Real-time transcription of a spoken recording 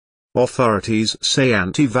Authorities say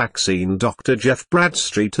anti-vaccine Dr. Jeff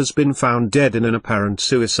Bradstreet has been found dead in an apparent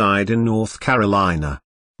suicide in North Carolina.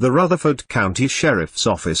 The Rutherford County Sheriff's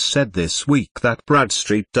Office said this week that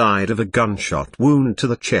Bradstreet died of a gunshot wound to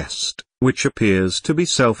the chest, which appears to be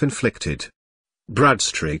self-inflicted.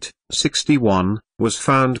 Bradstreet, 61, was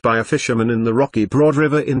found by a fisherman in the Rocky Broad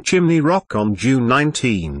River in Chimney Rock on June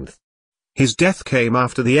 19. His death came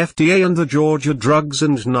after the FDA and the Georgia Drugs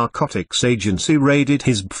and Narcotics Agency raided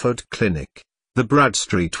his Buford clinic, the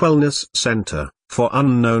Bradstreet Wellness Center, for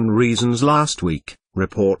unknown reasons last week,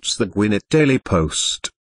 reports the Gwinnett Daily Post.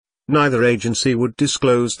 Neither agency would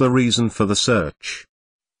disclose the reason for the search.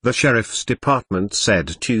 The sheriff's department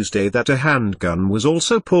said Tuesday that a handgun was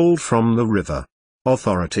also pulled from the river.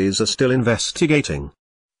 Authorities are still investigating.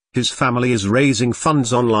 His family is raising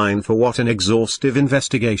funds online for what an exhaustive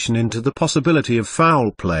investigation into the possibility of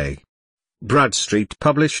foul play. Bradstreet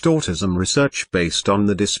published autism research based on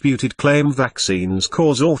the disputed claim vaccines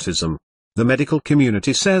cause autism. The medical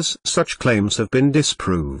community says such claims have been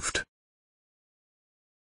disproved.